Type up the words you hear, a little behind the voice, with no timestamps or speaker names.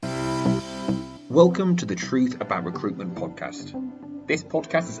Welcome to the Truth About Recruitment podcast. This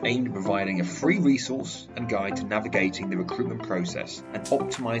podcast is aimed at providing a free resource and guide to navigating the recruitment process and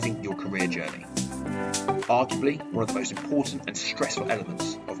optimizing your career journey. Arguably, one of the most important and stressful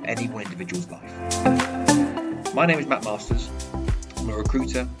elements of any one individual's life. My name is Matt Masters. I'm a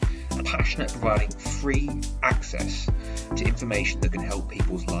recruiter and passionate at providing free access to information that can help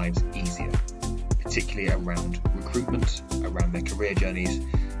people's lives easier, particularly around recruitment, around their career journeys,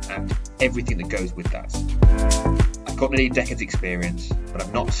 and everything that goes with that. I've got nearly a decade's experience, but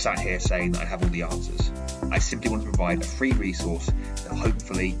I'm not sat here saying that I have all the answers. I simply want to provide a free resource that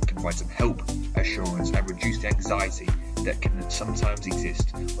hopefully can provide some help, assurance, and reduce the anxiety that can sometimes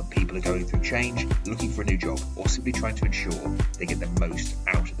exist when people are going through change, looking for a new job, or simply trying to ensure they get the most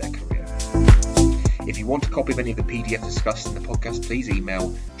out of their career. If you want a copy of any of the PDFs discussed in the podcast, please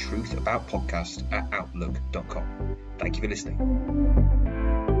email truthaboutpodcast@outlook.com. Thank you for listening.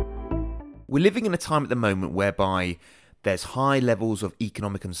 We're living in a time at the moment whereby there's high levels of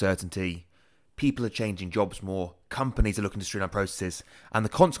economic uncertainty, people are changing jobs more, companies are looking to streamline processes, and the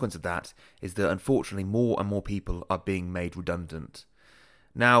consequence of that is that unfortunately more and more people are being made redundant.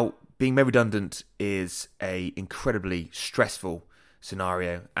 Now, being made redundant is an incredibly stressful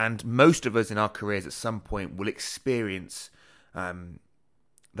scenario, and most of us in our careers at some point will experience that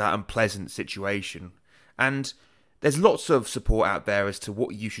unpleasant situation. And there's lots of support out there as to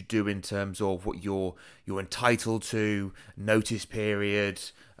what you should do in terms of what you're entitled to, notice period,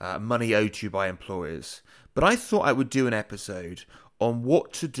 money owed to you by employers. But I thought I would do an episode on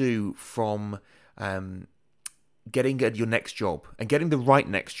what to do from getting your next job and getting the right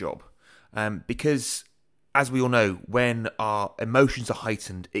next job. Because, as we all know, when our emotions are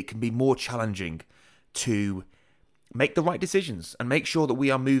heightened, it can be more challenging to make the right decisions and make sure that we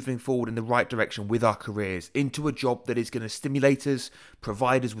are moving forward in the right direction with our careers into a job that is going to stimulate us,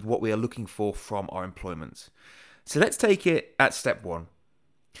 provide us with what we are looking for from our employment. So let's take it at step one.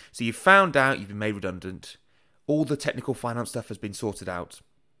 So you've found out you've been made redundant, all the technical finance stuff has been sorted out,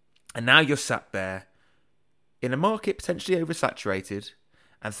 and now you're sat there in a market potentially oversaturated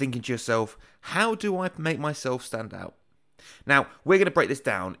and thinking to yourself, how do I make myself stand out? Now, we're going to break this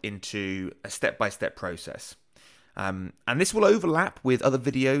down into a step-by-step process. And this will overlap with other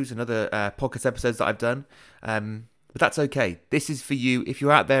videos and other podcast episodes that I've done. But that's okay. This is for you. If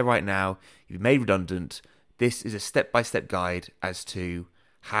you're out there right now, you've been made redundant, this is a step-by-step guide as to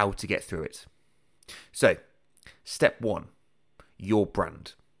how to get through it. So, step one, your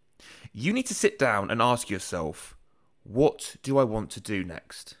brand. You need to sit down and ask yourself, what do I want to do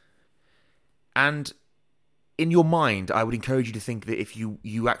next? And in your mind, I would encourage you to think that if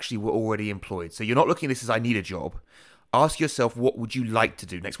you actually were already employed, so you're not looking at this as I need a job, ask yourself, what would you like to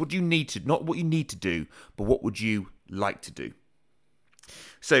do next? What do you need to, not what you need to do, but what would you like to do?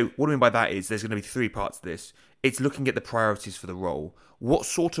 So what I mean by that is there's going to be three parts to this. It's looking at the priorities for the role. What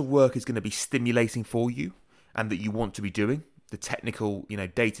sort of work is going to be stimulating for you and that you want to be doing? The technical,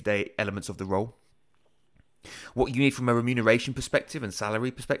 day-to-day elements of the role. What you need from a remuneration perspective and salary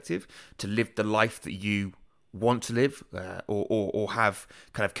perspective to live the life that you want to live or have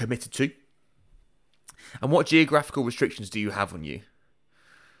kind of committed to. And what geographical restrictions do you have on you?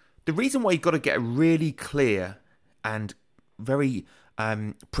 The reason why you've got to get a really clear and very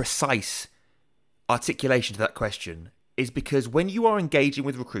precise articulation to that question is because when you are engaging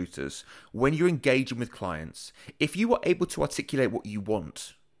with recruiters, when you're engaging with clients, if you are able to articulate what you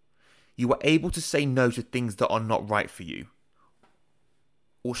want, you are able to say no to things that are not right for you,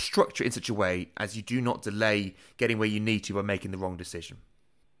 or structure it in such a way as you do not delay getting where you need to by making the wrong decision.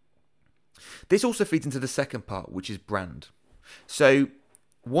 This also feeds into the second part, which is brand. So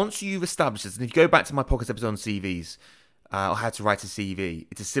once you've established this, and if you go back to my podcast episode on CVs, or how to write a CV,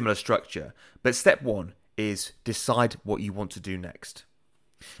 it's a similar structure. But step one is decide what you want to do next.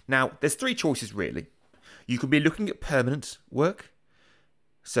 Now, there's three choices really. You could be looking at permanent work.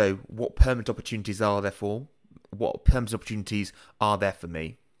 So what permanent opportunities are there for? What permanent opportunities are there for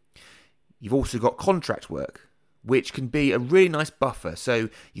me? You've also got contract work, which can be a really nice buffer. So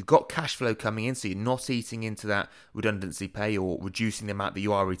you've got cash flow coming in, so you're not eating into that redundancy pay or reducing the amount that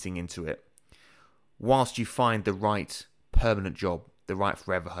you are eating into it, whilst you find the right permanent job, the right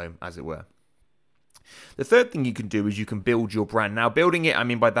forever home, as it were. The third thing you can do is you can build your brand. Now, building it, I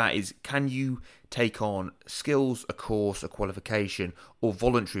mean by that is, can you take on skills, a course, a qualification, or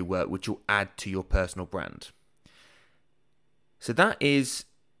voluntary work which will add to your personal brand? So that is,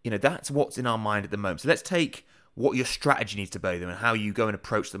 that's what's in our mind at the moment. So let's take what your strategy needs to be and how you go and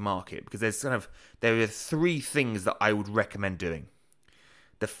approach the market, because there are three things that I would recommend doing.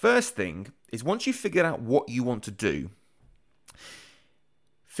 The first thing is once you've figured out what you want to do,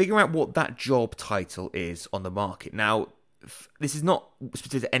 figure out what that job title is on the market. Now, this is not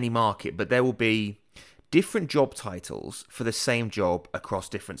specific to any market, but there will be different job titles for the same job across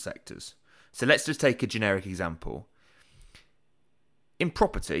different sectors. So let's just take a generic example. In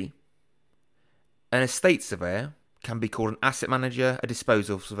property, an estate surveyor can be called an asset manager, a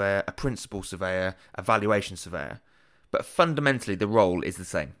disposal surveyor, a principal surveyor, a valuation surveyor. But fundamentally, the role is the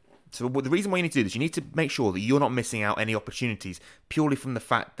same. So the reason why you need to do this, you need to make sure that you're not missing out any opportunities purely from the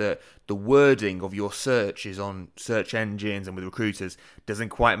fact that the wording of your searches on search engines and with recruiters doesn't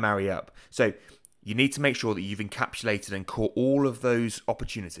quite marry up. So you need to make sure that you've encapsulated and caught all of those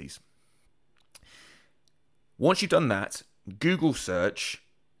opportunities. Once you've done that, Google search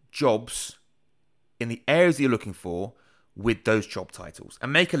jobs in the areas that you're looking for with those job titles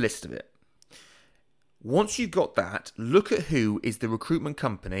and make a list of it. Once you've got that, look at who is the recruitment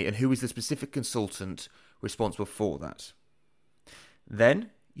company and who is the specific consultant responsible for that.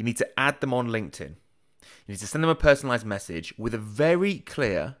 Then you need to add them on LinkedIn. You need to send them a personalized message with a very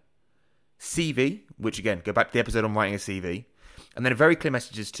clear CV, which again, go back to the episode on writing a CV, and then a very clear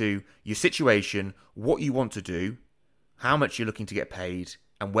message as to your situation, what you want to do, how much you're looking to get paid,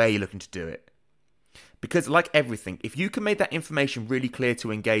 and where you're looking to do it. Because like everything, if you can make that information really clear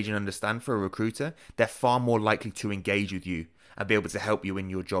to engage and understand for a recruiter, they're far more likely to engage with you and be able to help you in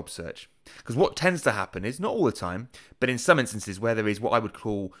your job search. Because what tends to happen is, not all the time, but in some instances where there is what I would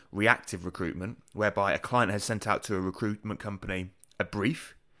call reactive recruitment, whereby a client has sent out to a recruitment company a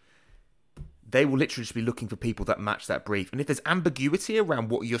brief, they will literally just be looking for people that match that brief. And if there's ambiguity around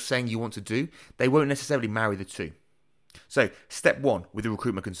what you're saying you want to do, they won't necessarily marry the two. So, step one with the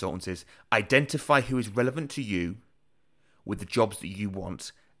recruitment consultants is identify who is relevant to you with the jobs that you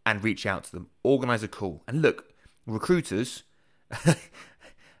want and reach out to them. Organize a call. And look, recruiters,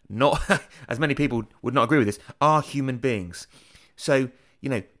 not as many people would not agree with this, are human beings. So,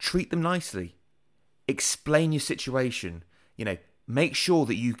 treat them nicely. Explain your situation. Make sure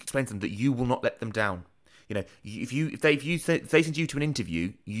that you explain to them that you will not let them down. If they send you to an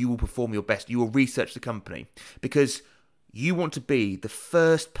interview, you will perform your best. You will research the company because you want to be the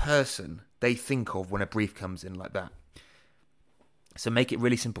first person they think of when a brief comes in like that. So make it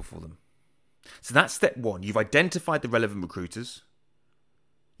really simple for them. So that's step one. You've identified the relevant recruiters.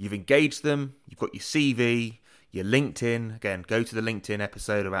 You've engaged them. You've got your CV, your LinkedIn. Again, go to the LinkedIn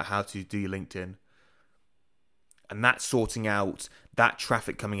episode about how to do your LinkedIn. And that's sorting out that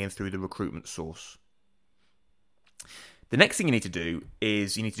traffic coming in through the recruitment source. The next thing you need to do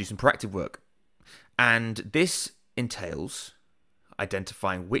is you need to do some proactive work. And this entails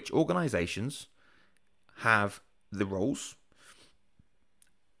identifying which organisations have the roles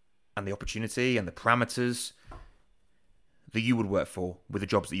and the opportunity and the parameters that you would work for with the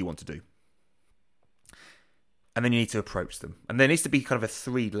jobs that you want to do. And then you need to approach them. And there needs to be kind of a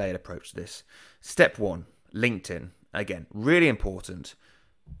 3-layered approach to this. Step one, LinkedIn. Again, really important.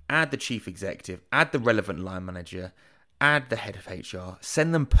 Add the chief executive, add the relevant line manager, add the head of HR,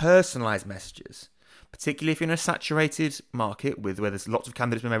 send them personalised messages. Particularly if you're in a saturated market where there's lots of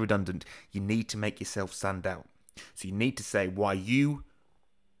candidates being made redundant, you need to make yourself stand out. So you need to say why you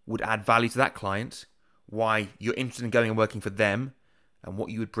would add value to that client, why you're interested in going and working for them, and what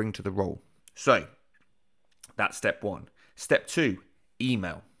you would bring to the role. So that's step one. Step two,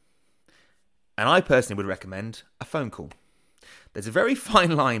 email. And I personally would recommend a phone call. There's a very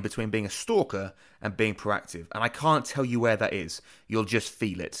fine line between being a stalker and being proactive, and I can't tell you where that is. You'll just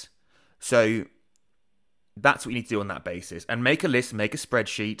feel it. So that's what you need to do on that basis. And make a list, make a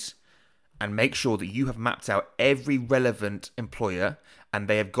spreadsheet, and make sure that you have mapped out every relevant employer and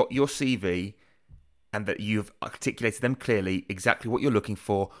they have got your CV and that you've articulated them clearly, exactly what you're looking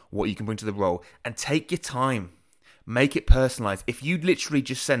for, what you can bring to the role. And take your time. Make it personalised. If you literally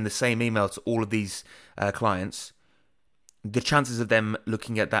just send the same email to all of these clients, the chances of them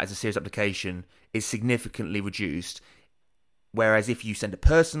looking at that as a serious application is significantly reduced. Whereas if you send a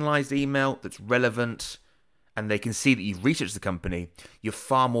personalised email that's relevant and they can see that you've researched the company, you're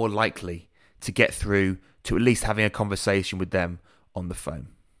far more likely to get through to at least having a conversation with them on the phone.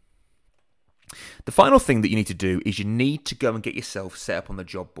 The final thing that you need to do is you need to go and get yourself set up on the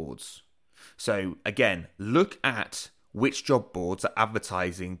job boards. So again, look at which job boards are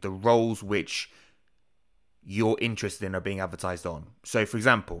advertising the roles which you're interested in are being advertised on. So for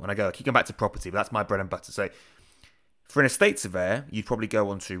example, and I keep going back to property, but that's my bread and butter. So for an estate surveyor, you'd probably go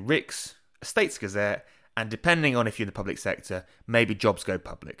onto Rick's Estates Gazette, and depending on if you're in the public sector, maybe Jobs Go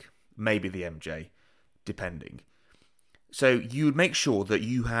Public, maybe the MJ, depending. So you would make sure that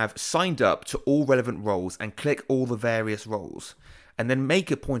you have signed up to all relevant roles and click all the various roles. And then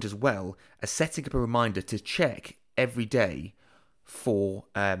make a point as well as setting up a reminder to check every day for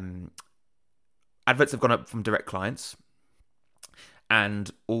adverts have gone up from direct clients,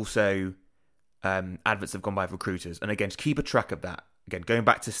 and also adverts have gone by recruiters. And again, just keep a track of that. Again, going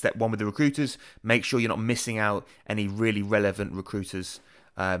back to step one with the recruiters, make sure you're not missing out any really relevant recruiters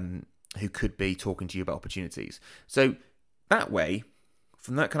who could be talking to you about opportunities. So that way,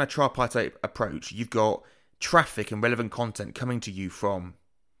 from that kind of tripartite approach, you've got traffic and relevant content coming to you from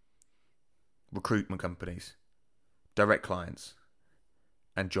recruitment companies, direct clients,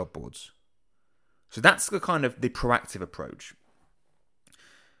 and job boards. So that's the kind of the proactive approach.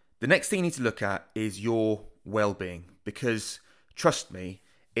 The next thing you need to look at is your well-being, because trust me,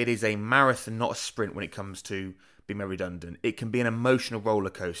 it is a marathon, not a sprint when it comes to being made redundant. It can be an emotional roller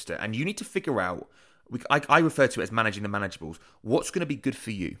coaster, and you need to figure out, I refer to it as managing the manageables. What's going to be good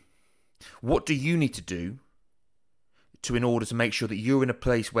for you? What do you need to do in order to make sure that you're in a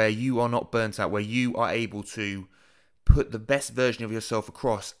place where you are not burnt out, where you are able to put the best version of yourself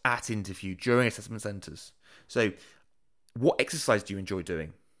across at interview, during assessment centres? So what exercise do you enjoy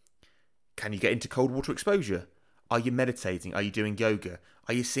doing? Can you get into cold water exposure? Are you meditating? Are you doing yoga?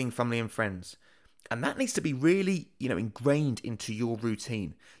 Are you seeing family and friends? And that needs to be really, ingrained into your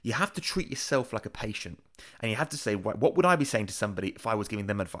routine. You have to treat yourself like a patient. And you have to say, what would I be saying to somebody if I was giving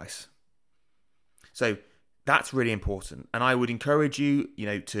them advice? So that's really important. And I would encourage you,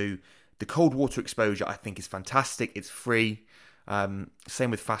 to the cold water exposure, I think is fantastic. It's free.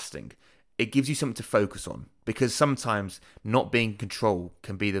 Same with fasting. It gives you something to focus on, because sometimes not being in control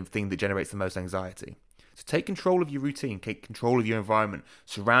can be the thing that generates the most anxiety. So take control of your routine, take control of your environment,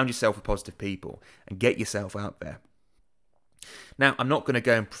 surround yourself with positive people, and get yourself out there. Now, I'm not going to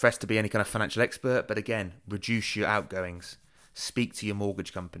go and profess to be any kind of financial expert, but again, reduce your outgoings. Speak to your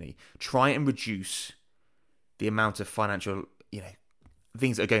mortgage company. Try and reduce the amount of financial,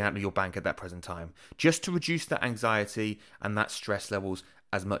 things that are going out of your bank at that present time, just to reduce that anxiety and that stress levels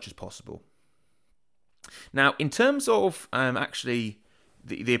as much as possible. Now, in terms of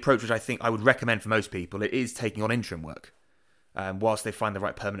the approach which I think I would recommend for most people, it is taking on interim work whilst they find the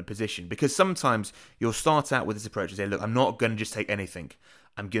right permanent position. Because sometimes you'll start out with this approach and say, look, I'm not going to just take anything.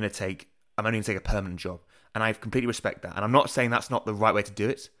 I'm only going to take a permanent job. And I completely respect that. And I'm not saying that's not the right way to do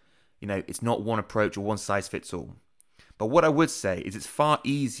it. It's not one approach or one size fits all. But what I would say is it's far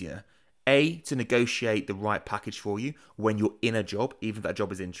easier, to negotiate the right package for you when you're in a job, even if that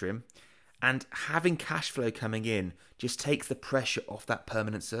job is interim. And having cash flow coming in just takes the pressure off that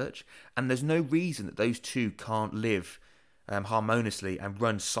permanent search. And there's no reason that those two can't live harmoniously and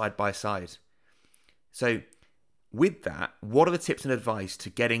run side by side. So with that, what are the tips and advice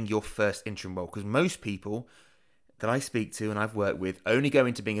to getting your first interim role? Because most people that I speak to and I've worked with only go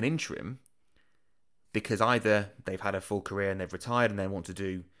into being an interim because either they've had a full career and they've retired and they want to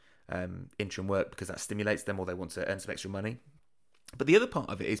do interim work because that stimulates them, or they want to earn some extra money. But the other part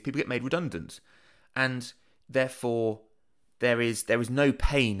of it is people get made redundant, and therefore there is no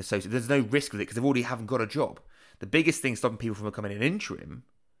pain associated. There's no risk with it because they already haven't got a job. The biggest thing stopping people from becoming an interim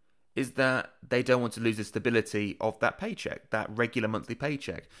is that they don't want to lose the stability of that paycheck, that regular monthly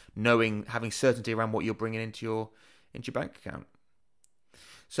paycheck, having certainty around what you're bringing into your bank account.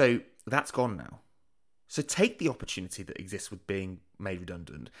 So that's gone now. So take the opportunity that exists with being made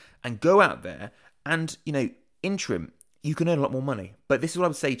redundant and go out there and, interim. You can earn a lot more money. But this is what I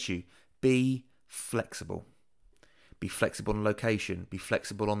would say to you. Be flexible. Be flexible on location. Be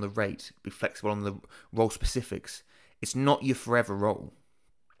flexible on the rate. Be flexible on the role specifics. It's not your forever role.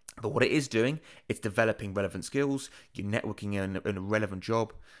 But what it is doing, it's developing relevant skills. You're networking in a relevant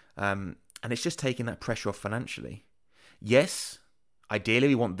job. And it's just taking that pressure off financially. Yes, ideally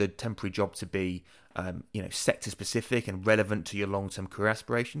we want the temporary job to be sector specific and relevant to your long-term career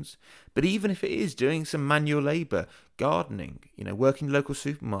aspirations. But even if it is doing some manual labour, gardening, working in a local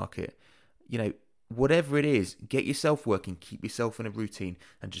supermarket, whatever it is, get yourself working, keep yourself in a routine,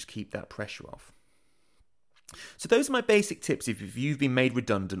 and just keep that pressure off. So those are my basic tips if you've been made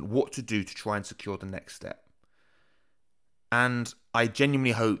redundant, what to do to try and secure the next step. And I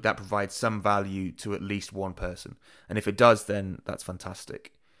genuinely hope that provides some value to at least one person. And if it does, then that's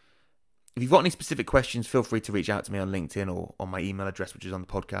fantastic. If you've got any specific questions, feel free to reach out to me on LinkedIn or on my email address, which is on the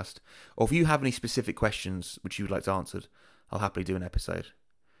podcast. Or if you have any specific questions which you would like to answer, I'll happily do an episode.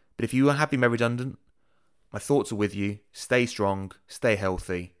 But if you have been made redundant, my thoughts are with you. Stay strong, stay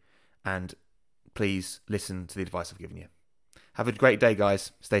healthy, and please listen to the advice I've given you. Have a great day,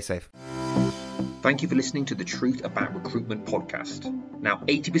 guys. Stay safe. Thank you for listening to the Truth About Recruitment podcast. Now,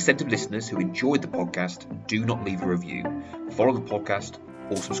 80% of listeners who enjoyed the podcast do not leave a review, follow the podcast,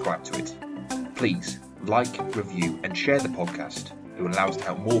 or subscribe to it. Please like, review, and share the podcast. It will allow us to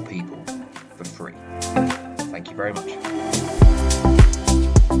help more people for free. Thank you very much.